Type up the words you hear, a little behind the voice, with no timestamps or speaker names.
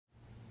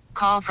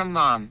Call from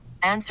mom.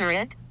 Answer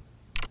it.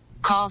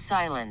 Call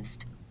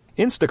silenced.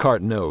 Instacart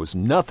knows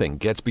nothing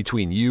gets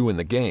between you and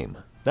the game.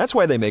 That's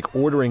why they make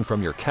ordering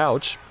from your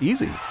couch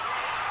easy.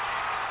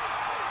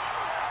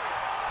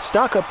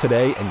 Stock up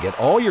today and get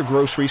all your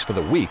groceries for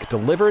the week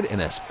delivered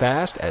in as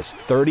fast as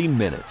 30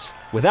 minutes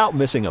without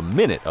missing a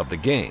minute of the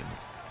game.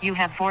 You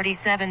have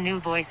 47 new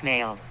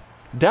voicemails.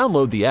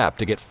 Download the app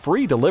to get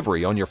free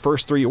delivery on your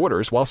first 3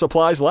 orders while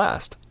supplies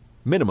last.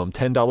 Minimum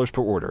 $10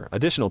 per order.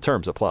 Additional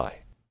terms apply.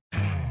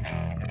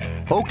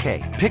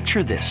 Okay,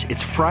 picture this.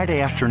 It's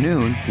Friday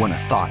afternoon when a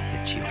thought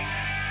hits you.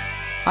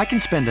 I can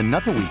spend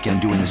another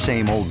weekend doing the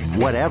same old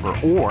whatever,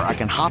 or I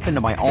can hop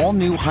into my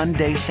all-new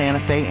Hyundai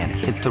Santa Fe and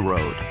hit the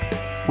road.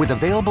 With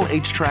available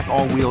H-Track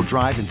all-wheel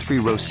drive and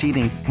 3-row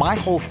seating, my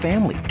whole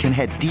family can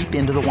head deep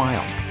into the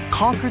wild.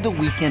 Conquer the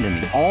weekend in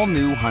the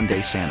all-new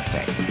Hyundai Santa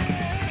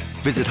Fe.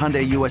 Visit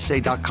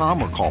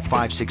HyundaiUSA.com or call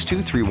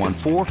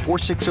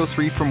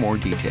 562-314-4603 for more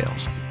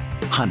details.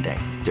 Hyundai,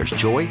 there's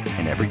joy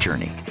in every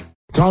journey.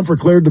 Time for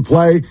Cleared to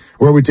Play,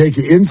 where we take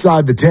you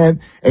inside the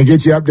tent and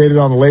get you updated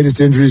on the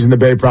latest injuries in the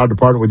Bay. Proud to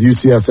partner with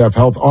UCSF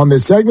Health on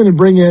this segment and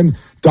bring in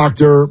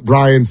Dr.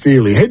 Brian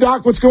Feeley. Hey,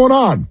 Doc, what's going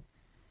on?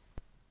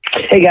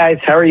 Hey, guys.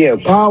 How are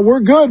you?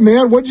 We're good,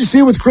 man. What did you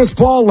see with Chris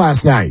Paul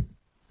last night?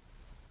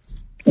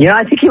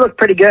 I think he looked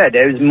pretty good.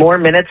 It was more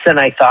minutes than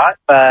I thought,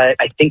 but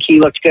I think he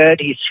looked good.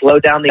 He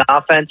slowed down the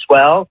offense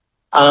well,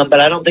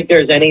 but I don't think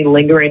there's any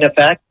lingering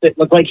effect. It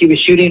looked like he was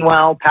shooting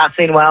well,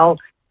 passing well.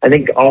 I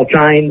think all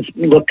signs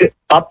look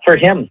up for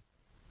him.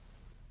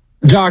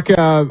 Doc,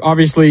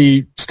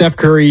 obviously, Steph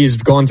Curry's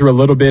gone through a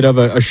little bit of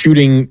a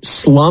shooting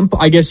slump,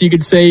 I guess you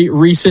could say,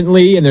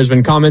 recently. And there's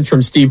been comments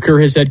from Steve Kerr,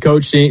 his head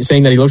coach,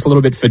 saying that he looks a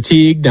little bit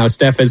fatigued. Now,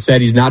 Steph has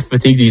said he's not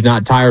fatigued. He's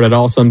not tired at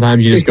all.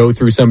 Sometimes you just go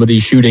through some of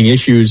these shooting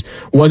issues.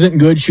 Wasn't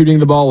good shooting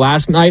the ball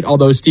last night,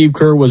 although Steve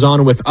Kerr was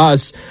on with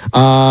us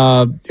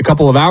a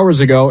couple of hours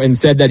ago and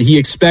said that he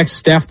expects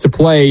Steph to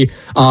play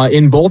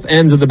in both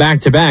ends of the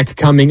back-to-back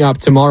coming up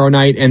tomorrow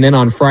night and then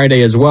on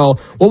Friday as well.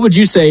 What would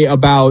you say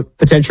about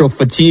potential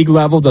fatigue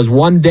level? Does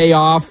one day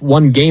off,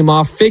 one game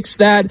off fix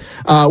that?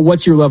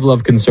 What's your level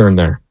of concern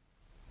there?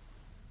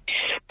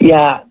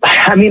 Yeah,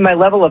 I mean, my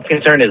level of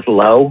concern is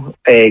low.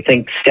 I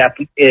think Steph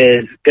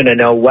is going to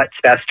know what's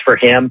best for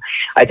him.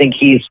 I think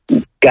he's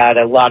got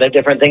a lot of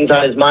different things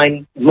on his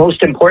mind.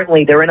 Most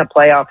importantly, they're in a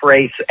playoff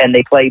race and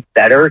they play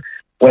better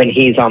when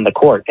he's on the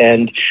court.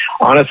 And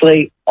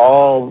honestly,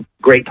 all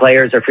great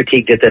players are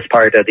fatigued at this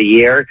part of the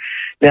year.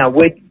 Now,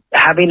 would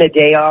having a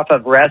day off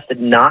of rest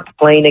and not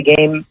playing a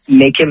game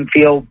make him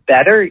feel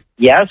better?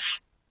 Yes.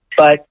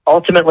 But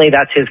ultimately,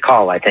 that's his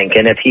call, I think.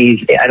 And I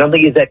don't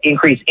think he's at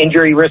increased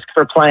injury risk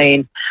for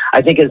playing.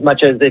 I think as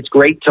much as it's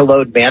great to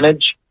load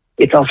manage,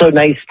 it's also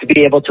nice to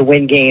be able to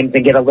win games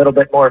and get a little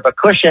bit more of a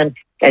cushion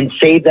and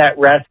save that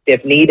rest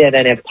if needed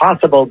and if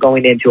possible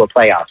going into a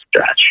playoff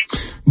stretch.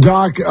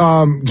 Doc,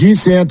 Guy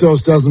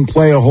Santos doesn't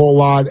play a whole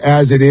lot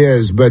as it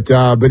is, but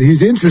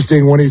he's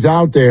interesting when he's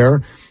out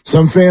there.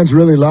 Some fans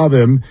really love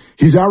him.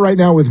 He's out right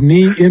now with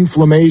knee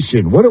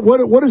inflammation.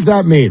 What does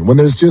that mean when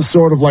there's just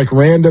sort of like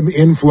random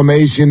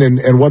inflammation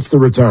and what's the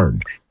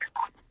return?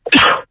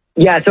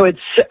 Yeah, so it's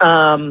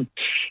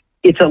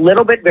a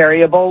little bit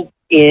variable.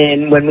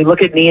 When we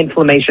look at knee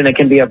inflammation, it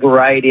can be a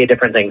variety of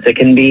different things. It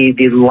can be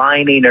the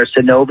lining or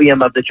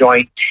synovium of the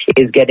joint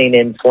is getting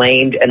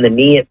inflamed and the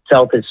knee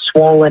itself is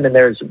swollen and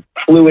there's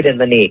fluid in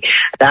the knee.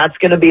 That's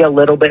going to be a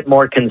little bit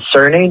more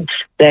concerning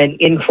than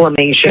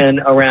inflammation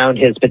around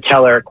his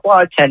patellar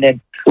quad tendon,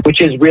 which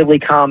is really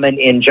common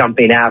in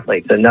jumping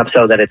athletes, enough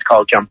so that it's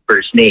called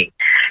jumper's knee.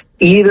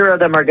 Either of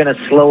them are going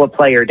to slow a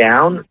player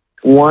down.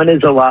 One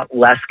is a lot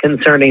less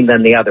concerning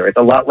than the other. It's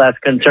a lot less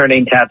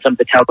concerning to have some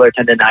patellar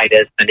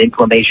tendonitis and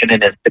inflammation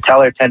in his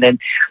patellar tendon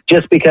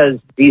just because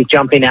these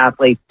jumping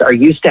athletes are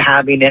used to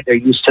having it. They're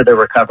used to the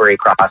recovery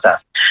process.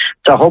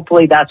 So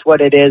hopefully that's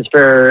what it is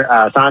for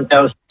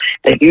Santos.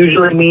 It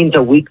usually means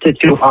a week to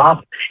 2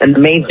 off. And the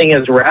main thing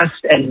is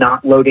rest and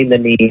not loading the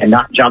knee and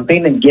not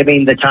jumping and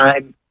giving the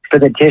time for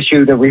the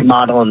tissue to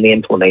remodel and the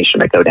inflammation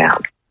to go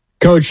down.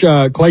 Coach,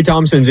 Klay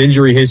Thompson's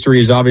injury history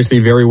is obviously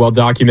very well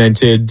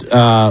documented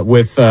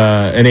with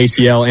an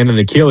ACL and an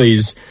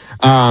Achilles.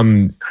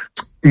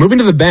 Moving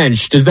to the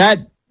bench, does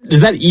that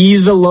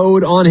ease the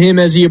load on him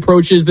as he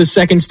approaches the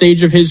second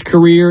stage of his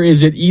career?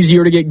 Is it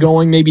easier to get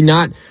going, maybe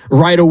not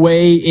right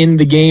away in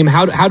the game?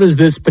 How does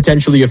this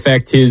potentially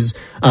affect his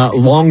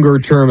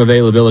longer-term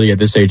availability at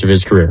this stage of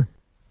his career?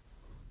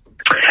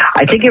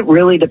 I think it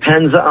really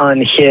depends on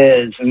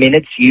his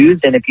minutes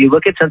used. And if you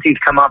look at since he's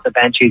come off the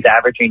bench, he's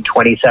averaging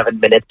 27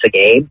 minutes a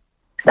game.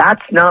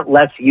 That's not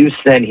less use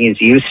than he's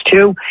used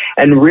to.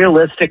 And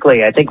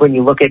realistically, I think when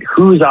you look at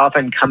who's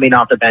often coming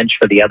off the bench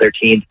for the other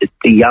teams, it's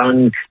the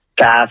young,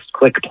 fast,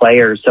 quick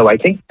players. So I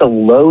think the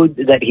load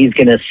that he's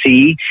going to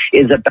see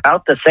is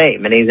about the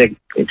same. And he's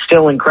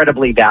still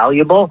incredibly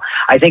valuable.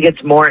 I think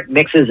it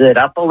mixes it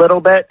up a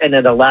little bit, and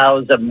it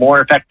allows a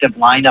more effective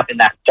lineup in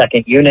that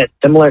second unit,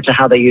 similar to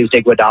how they used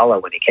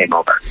Iguodala when he came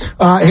over.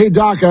 Hey,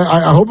 Doc,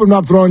 I hope I'm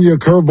not throwing you a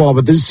curveball,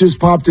 but this just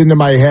popped into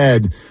my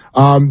head.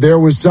 there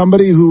was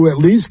somebody who at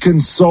least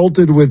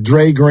consulted with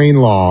Dre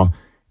Greenlaw,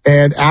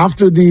 and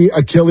after the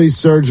Achilles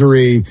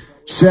surgery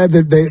said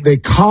that they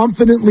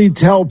confidently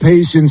tell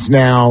patients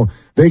now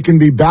they can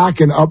be back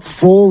and up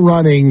full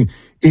running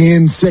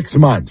in 6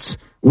 months,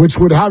 which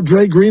would have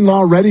Dre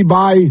Greenlaw ready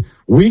by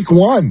week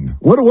 1.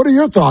 What are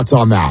your thoughts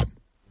on that?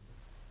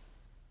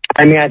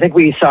 I mean, I think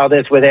we saw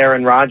this with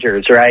Aaron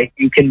Rodgers, right?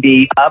 You can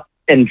be up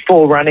and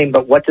full running,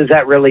 but what does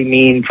that really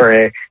mean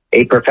for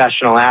a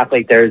professional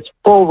athlete? There's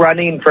full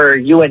running for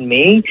you and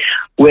me,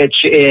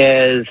 which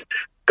is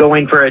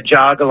going for a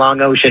jog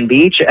along Ocean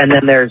Beach, and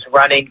then there's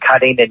running,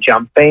 cutting, and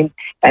jumping.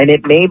 And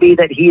it may be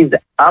that he's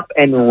up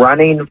and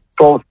running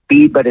full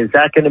speed, but is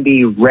that going to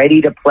be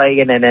ready to play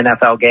in an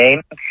NFL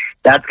game?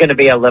 That's going to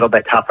be a little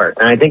bit tougher.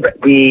 And I think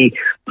the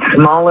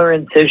smaller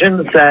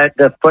incisions that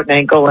the foot and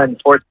ankle and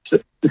sports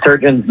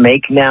surgeons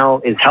make now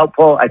is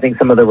helpful. I think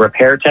some of the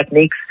repair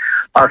techniques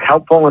are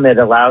helpful, and it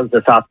allows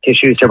the soft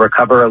tissues to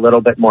recover a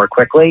little bit more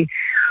quickly.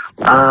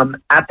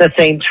 At the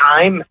same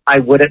time, I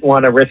wouldn't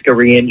want to risk a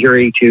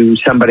re-injury to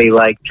somebody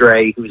like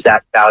Dre, who's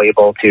that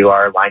valuable to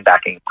our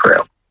linebacking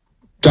crew.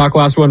 Doc,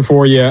 last one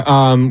for you.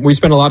 We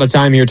spent a lot of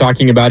time here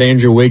talking about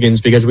Andrew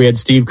Wiggins because we had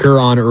Steve Kerr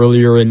on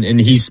earlier, and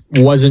he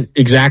wasn't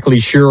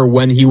exactly sure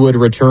when he would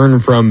return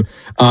from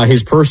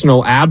his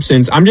personal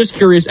absence. I'm just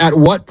curious, at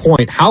what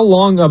point, how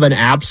long of an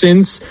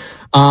absence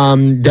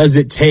does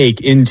it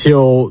take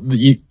until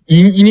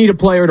you need a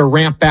player to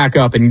ramp back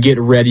up and get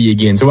ready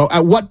again? So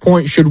at what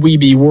point should we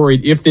be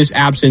worried if this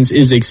absence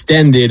is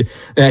extended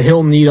that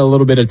he'll need a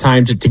little bit of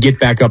time to get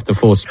back up to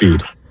full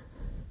speed?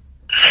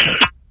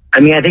 I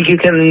mean, I think you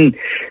can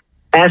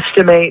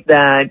estimate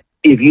that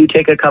if you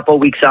take a couple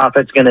weeks off,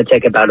 it's going to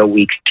take about a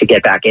week to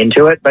get back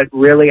into it. But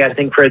really, I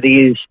think for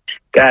these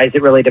guys,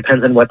 it really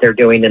depends on what they're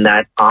doing in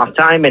that off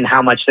time and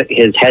how much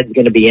his head's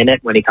going to be in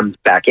it when he comes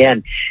back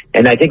in.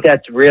 And I think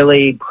that's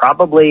really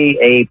probably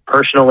a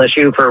personal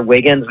issue for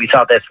Wiggins. We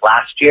saw this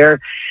last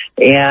year.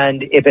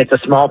 And if it's a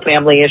small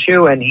family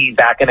issue and he's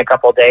back in a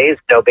couple of days,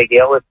 no big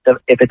deal. If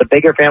it's a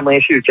bigger family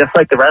issue, just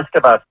like the rest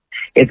of us,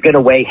 it's going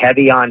to weigh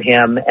heavy on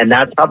him. And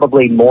that's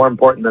probably more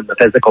important than the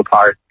physical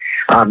part.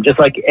 Just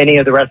like any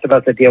of the rest of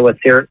us that deal with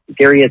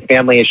serious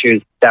family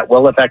issues, that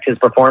will affect his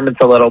performance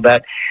a little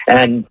bit.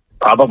 And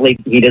probably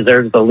he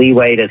deserves the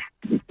leeway to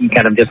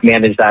kind of just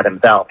manage that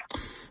himself.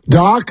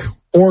 Doc,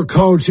 or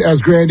Coach,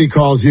 as Grandy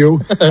calls you,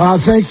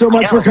 thanks so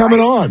much for coming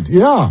on.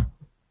 Yeah.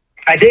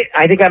 I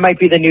think I might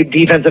be the new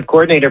defensive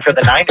coordinator for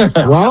the Niners.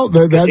 Well,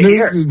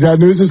 that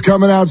news is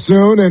coming out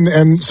soon,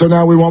 and so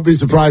now we won't be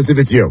surprised if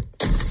it's you.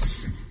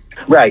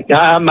 Right.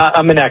 I'm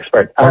an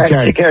expert. All right.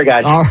 Take care,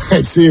 guys. All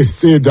right. See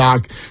you,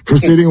 Doc.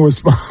 Proceeding was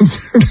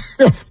sponsored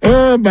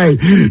by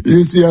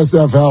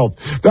UCSF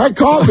Health. That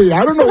caught me.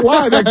 I don't know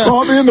why. That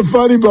caught me in the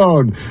funny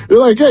bone. You're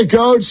like, hey,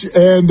 Coach.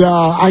 And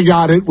I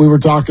got it. We were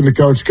talking to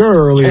Coach Kerr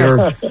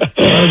earlier.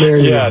 There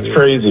you go. It's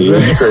crazy.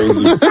 It's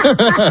crazy.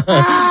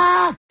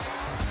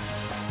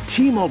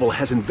 T-Mobile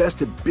has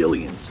invested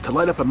billions to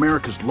light up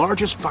America's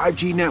largest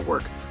 5G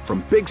network,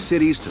 from big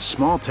cities to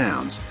small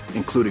towns,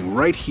 including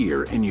right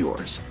here in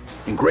yours.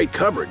 And great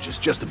coverage is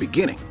just the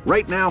beginning.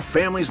 Right now,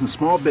 families and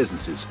small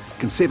businesses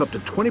can save up to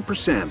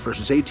 20%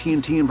 versus AT&T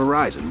and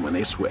Verizon when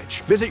they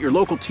switch. Visit your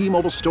local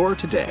T-Mobile store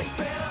today.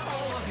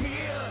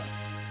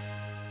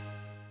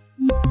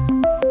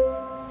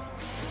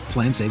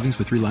 Plan savings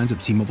with 3 lines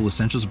of T-Mobile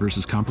Essentials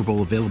versus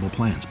comparable available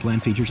plans. Plan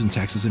features and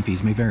taxes and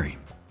fees may vary.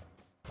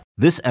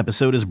 This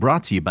episode is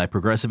brought to you by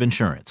Progressive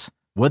Insurance.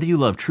 Whether you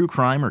love true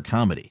crime or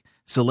comedy,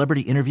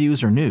 celebrity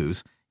interviews or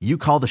news, you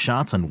call the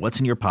shots on what's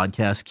in your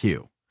podcast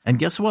queue. And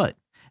guess what?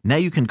 Now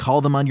you can call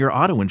them on your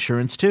auto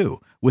insurance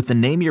too with the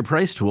Name Your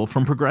Price tool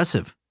from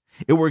Progressive.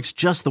 It works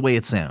just the way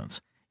it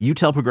sounds. You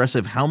tell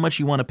Progressive how much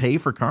you want to pay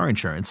for car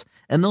insurance,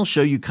 and they'll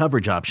show you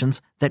coverage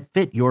options that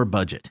fit your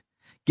budget.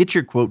 Get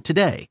your quote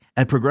today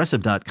at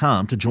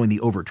Progressive.com to join the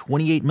over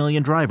 28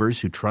 million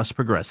drivers who trust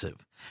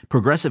Progressive.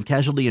 Progressive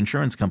Casualty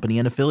Insurance Company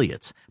and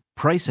Affiliates.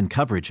 Price and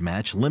coverage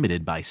match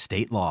limited by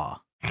state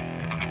law.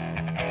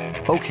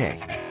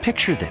 Okay,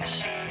 picture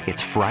this.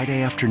 It's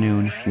Friday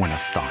afternoon when a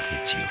thought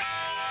hits you.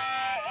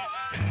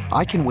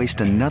 I can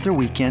waste another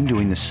weekend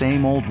doing the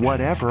same old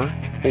whatever,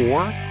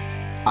 or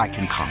I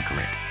can conquer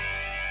it.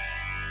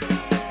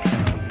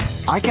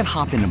 I can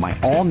hop into my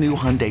all-new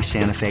Hyundai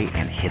Santa Fe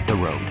and hit the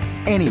road.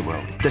 Any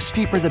road. The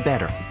steeper, the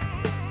better.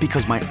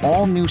 Because my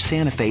all-new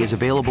Santa Fe is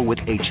available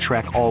with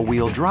H-Track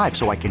all-wheel drive,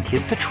 so I can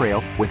hit the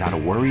trail without a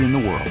worry in the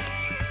world.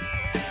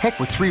 Heck,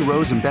 with 3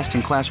 rows and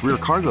best-in-class rear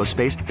cargo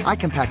space, I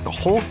can pack the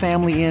whole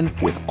family in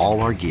with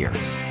all our gear.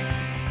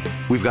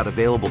 We've got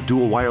available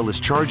dual wireless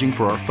charging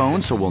for our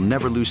phones, so we'll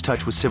never lose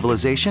touch with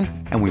civilization,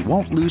 and we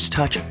won't lose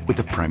touch with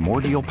the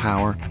primordial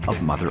power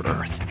of Mother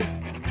Earth.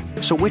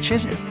 So which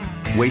is it?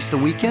 Waste the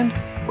weekend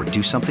or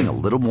do something a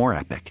little more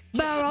epic?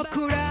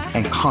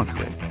 And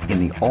conquer it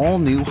in the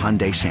all-new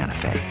Hyundai Santa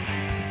Fe.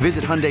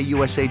 Visit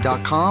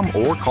HyundaiUSA.com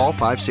or call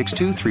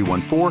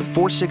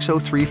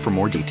 562-314-4603 for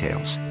more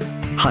details.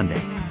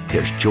 Hyundai,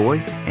 there's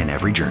joy in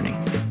every journey.